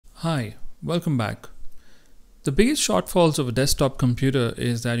Hi, welcome back. The biggest shortfalls of a desktop computer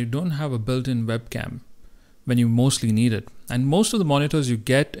is that you don't have a built-in webcam when you mostly need it. And most of the monitors you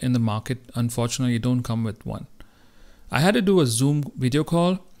get in the market, unfortunately, don't come with one. I had to do a Zoom video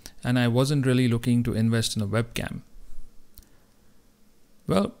call and I wasn't really looking to invest in a webcam.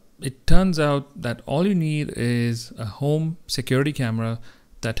 Well, it turns out that all you need is a home security camera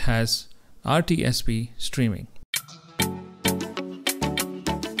that has RTSP streaming.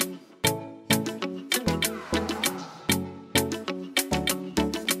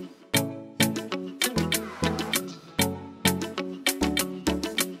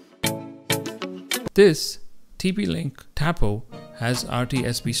 This TP-Link Tapo has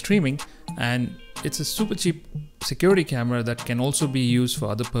RTSP streaming, and it's a super cheap security camera that can also be used for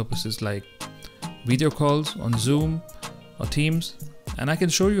other purposes like video calls on Zoom or Teams, and I can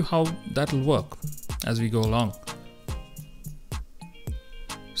show you how that'll work as we go along.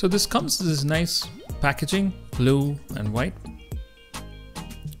 So this comes with this nice packaging, blue and white,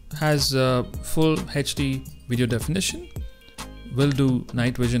 has full HD video definition, will do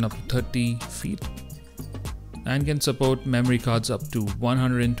night vision up to 30 feet, and can support memory cards up to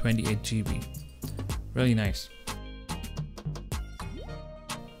 128 GB. Really nice.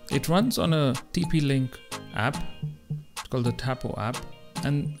 It runs on a TP-Link app. It's called the Tapo app,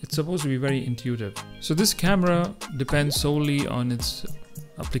 and it's supposed to be very intuitive. So this camera depends solely on its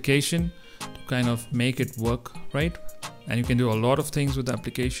application to kind of make it work right. And you can do a lot of things with the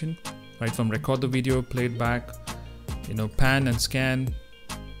application, right from record the video, play it back, pan and scan,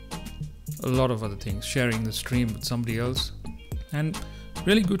 a lot of other things, sharing the stream with somebody else, and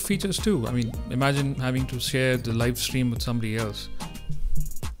really good features too. I mean, imagine having to share the live stream with somebody else.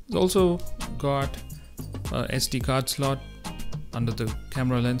 It's also got a SD card slot under the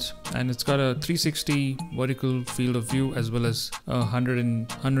camera lens, and it's got a 360 vertical field of view as well as a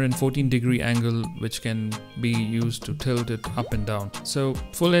 114 degree angle, which can be used to tilt it up and down. So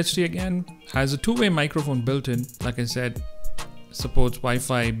full HD again, has a two-way microphone built in. Like I said, supports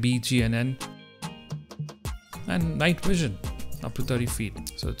Wi-Fi B, G and N, and night vision up to 30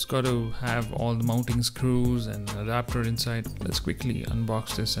 feet. So it's got to have all the mounting screws and adapter inside. Let's quickly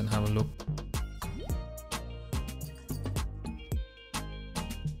unbox this and have a look.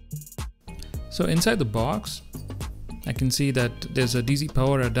 So inside the box, I can see that there's a DC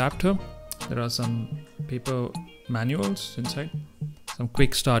power adapter. There are some paper manuals inside, some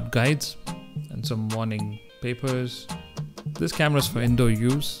quick start guides, and some warning papers. This camera is for indoor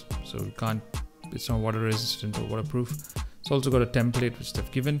use, so it's not water resistant or waterproof. It's also got a template which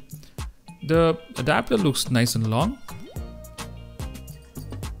they've given. The adapter looks nice and long.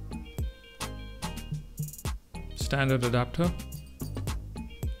 Standard adapter.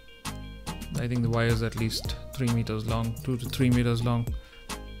 I think the wire is at least 3 meters long, 2 to 3 meters long.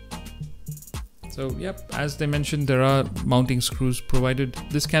 So yep, as they mentioned, there are mounting screws provided.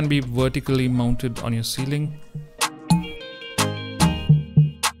 This can be vertically mounted on your ceiling.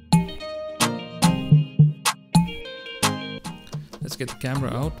 Let's get the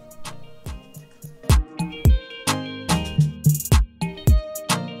camera out.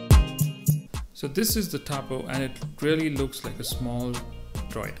 So this is the Tapo, and it really looks like a small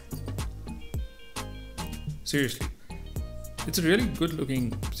droid. Seriously, it's a really good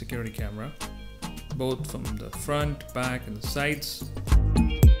looking security camera, both from the front, back and the sides.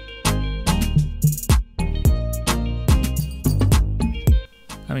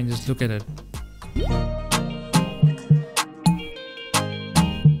 I mean, just look at it.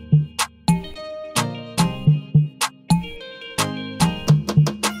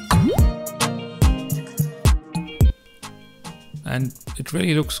 And it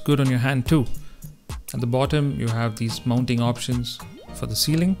really looks good on your hand too. At the bottom, you have these mounting options for the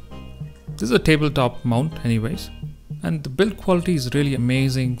ceiling. This is a tabletop mount anyways. And the build quality is really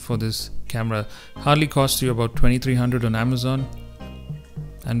amazing for this camera. Hardly costs you about $2,300 on Amazon.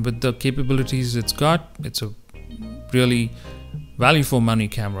 And with the capabilities it's got, it's a really value for money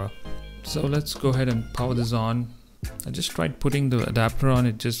camera. So let's go ahead and power this on. I just tried putting the adapter on,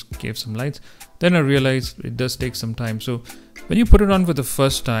 it just gave some lights. Then I realized it does take some time. So when you put it on for the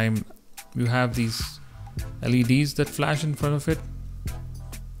first time, you have these LEDs that flash in front of it,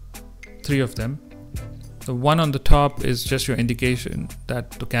 3 of them. The one on the top is just your indication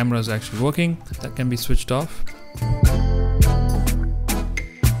that the camera is actually working. That can be switched off.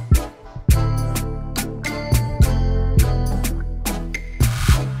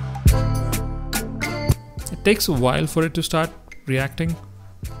 It takes a while for it to start reacting,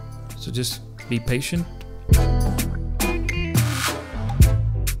 so just be patient.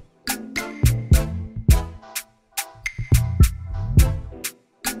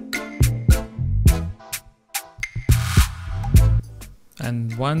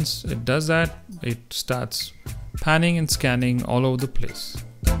 And once it does that, it starts panning and scanning all over the place.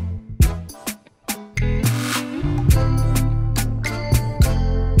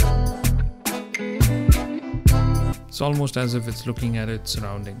 It's almost as if it's looking at its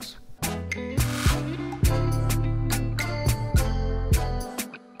surroundings.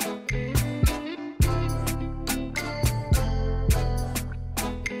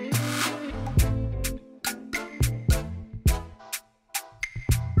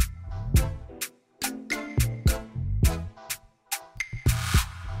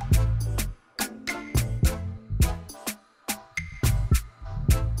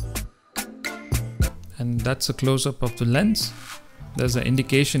 And that's a close-up of the lens. There's an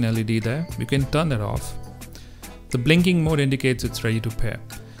indication LED there. You can turn it off. The blinking mode indicates it's ready to pair.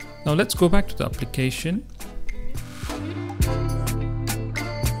 Now let's go back to the application.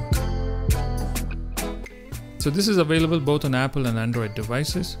 So this is available both on Apple and Android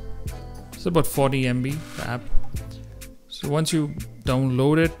devices. It's about 40 MB, the app. So once you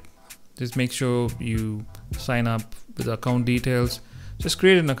download it, just make sure you sign up with the account details. Just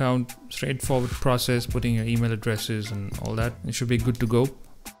create an account, straightforward process, putting your email addresses and all that. It should be good to go.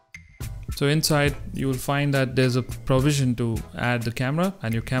 So inside you will find that there's a provision to add the camera,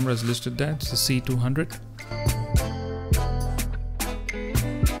 and your camera is listed there. It's the C200.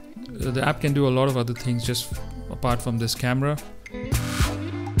 The app can do a lot of other things just apart from this camera.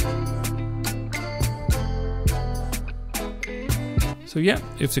 So yeah,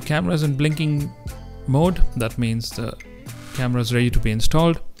 if the camera is in blinking mode, that means the camera is ready to be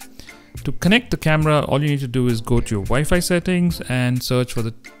installed. To connect the camera, all you need to do is go to your Wi-Fi settings and search for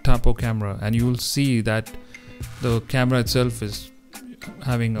the Tapo camera, and you will see that the camera itself is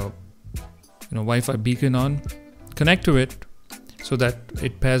having a Wi-Fi beacon on. Connect to it so that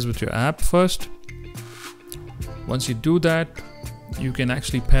it pairs with your app first. Once you do that, you can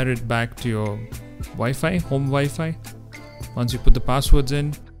actually pair it back to your Wi-Fi, home Wi-Fi, once you put the passwords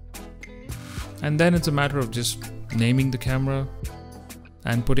in. And then it's a matter of just naming the camera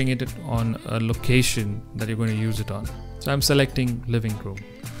and putting it on a location that you're going to use it on. So I'm selecting living room.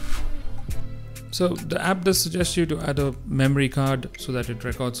 So the app does suggest you to add a memory card so that it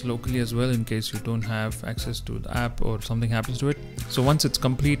records locally as well in case you don't have access to the app or something happens to it. So once it's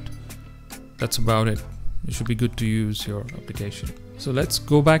complete, that's about it. You should be good to use your application. So let's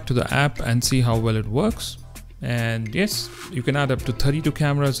go back to the app and see how well it works. And yes, you can add up to 32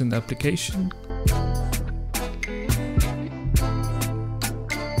 cameras in the application.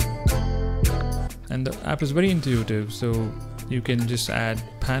 And the app is very intuitive, so you can just add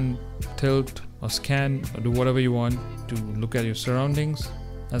pan, tilt or scan or do whatever you want to look at your surroundings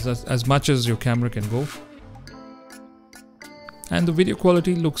as much as your camera can go. And the video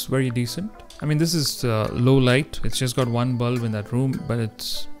quality looks very decent. I mean, this is low light. It's just got one bulb in that room, but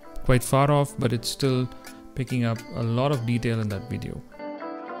it's quite far off, but it's still picking up a lot of detail in that video.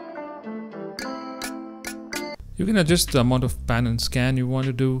 You can adjust the amount of pan and scan you want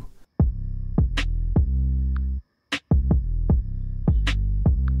to do.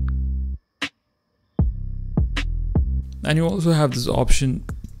 And you also have this option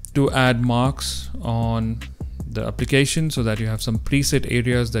to add marks on the application so that you have some preset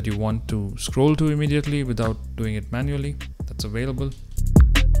areas that you want to scroll to immediately without doing it manually. That's available.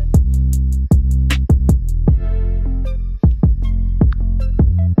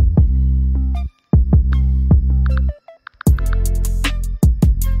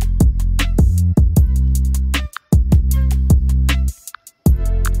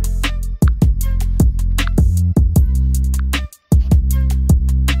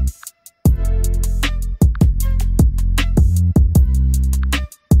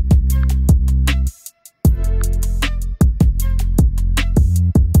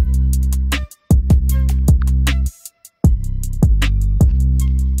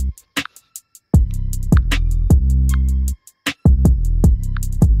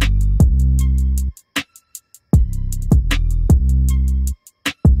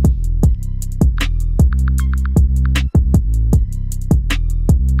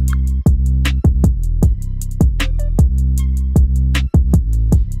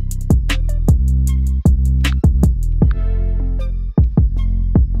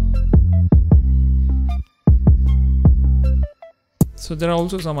 So there are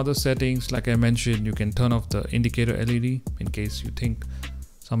also some other settings. Like I mentioned, you can turn off the indicator LED in case you think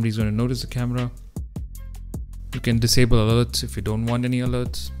somebody's going to notice the camera. You can disable alerts if you don't want any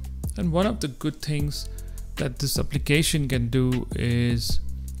alerts. And one of the good things that this application can do is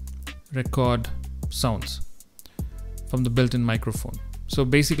record sounds from the built-in microphone. So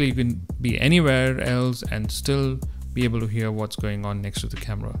basically you can be anywhere else and still be able to hear what's going on next to the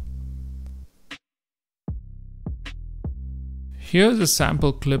camera. Here's a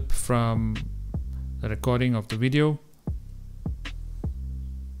sample clip from the recording of the video.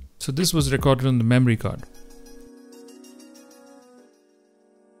 So this was recorded on the memory card.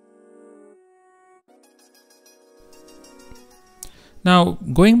 Now,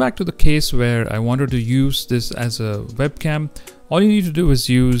 going back to the case where I wanted to use this as a webcam, all you need to do is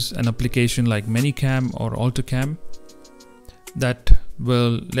use an application like ManyCam or AltoCam that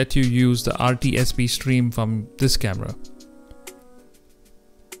will let you use the RTSP stream from this camera.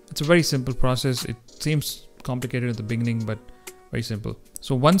 It's a very simple process. It seems complicated at the beginning, but very simple.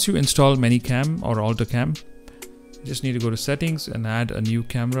 So once you install ManyCam or AltoCam, you just need to go to settings and add a new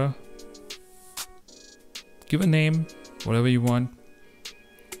camera. Give a name, whatever you want,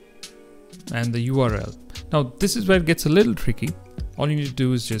 and the URL. Now this is where it gets a little tricky. All you need to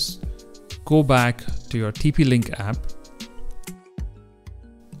do is just go back to your tplink app,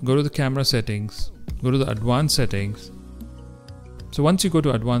 go to the camera settings, go to the advanced settings. So once you go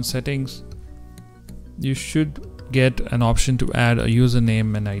to advanced settings, you should get an option to add a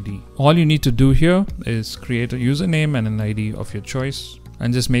username and ID. All you need to do here is create a username and an ID of your choice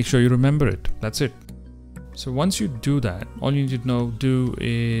and just make sure you remember it. That's it. So once you do that, all you need to do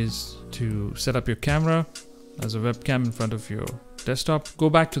is to set up your camera as a webcam in front of your desktop. Go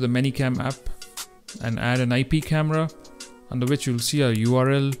back to the ManyCam app and add an IP camera under which you'll see a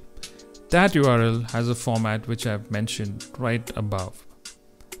URL. That URL has a format which I've mentioned right above.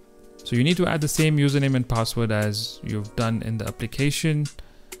 So you need to add the same username and password as you've done in the application.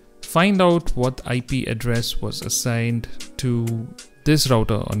 Find out what IP address was assigned to this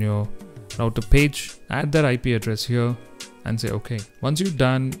router on your router page. Add that IP address here and say OK. Once you're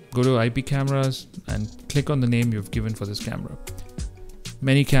done, go to IP cameras and click on the name you've given for this camera.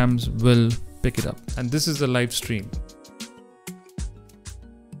 ManyCams will pick it up, and this is the live stream.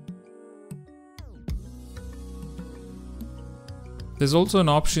 There's also an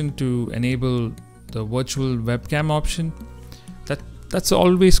option to enable the virtual webcam option. That's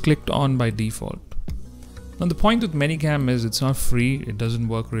always clicked on by default. Now the point with ManyCam is it's not free. It doesn't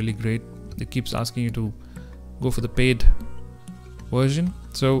work really great. It keeps asking you to go for the paid version.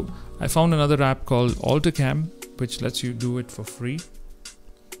 So I found another app called AltoCam, which lets you do it for free.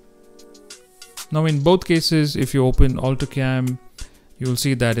 Now in both cases, if you open AltoCam, you will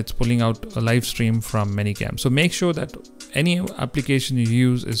see that it's pulling out a live stream from ManyCam. So make sure that any application you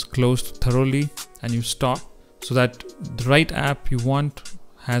use is closed thoroughly and you stop so that the right app you want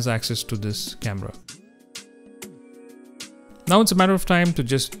has access to this camera. Now it's a matter of time to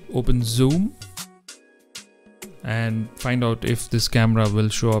just open Zoom and find out if this camera will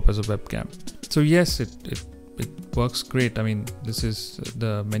show up as a webcam. So yes, it works great. I mean, this is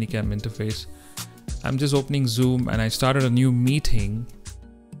the ManyCam interface. I'm just opening Zoom and I started a new meeting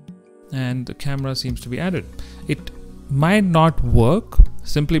and the camera seems to be added. It might not work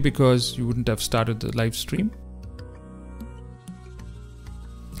simply because you wouldn't have started the live stream.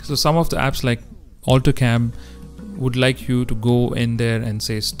 So some of the apps like AltoCam would like you to go in there and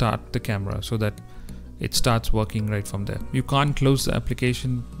say start the camera so that it starts working right from there. You can't close the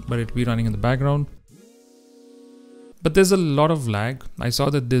application, but it'll be running in the background. But there's a lot of lag. I saw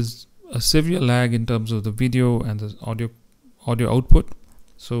that there's a severe lag in terms of the video and the audio output.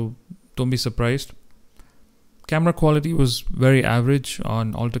 So don't be surprised. Camera quality was very average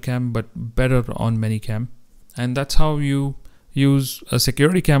on AltoCam, but better on ManyCam. And that's how you use a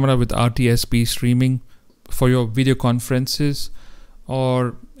security camera with RTSP streaming for your video conferences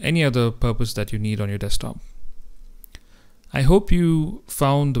or any other purpose that you need on your desktop. I hope you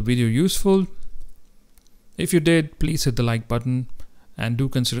found the video useful. If you did, please hit the like button and do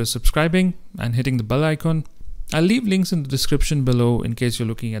consider subscribing and hitting the bell icon. I'll leave links in the description below in case you're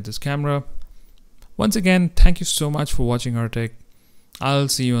looking at this camera. Once again, thank you so much for watching rTech. I'll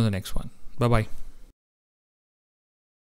see you on the next one. Bye bye.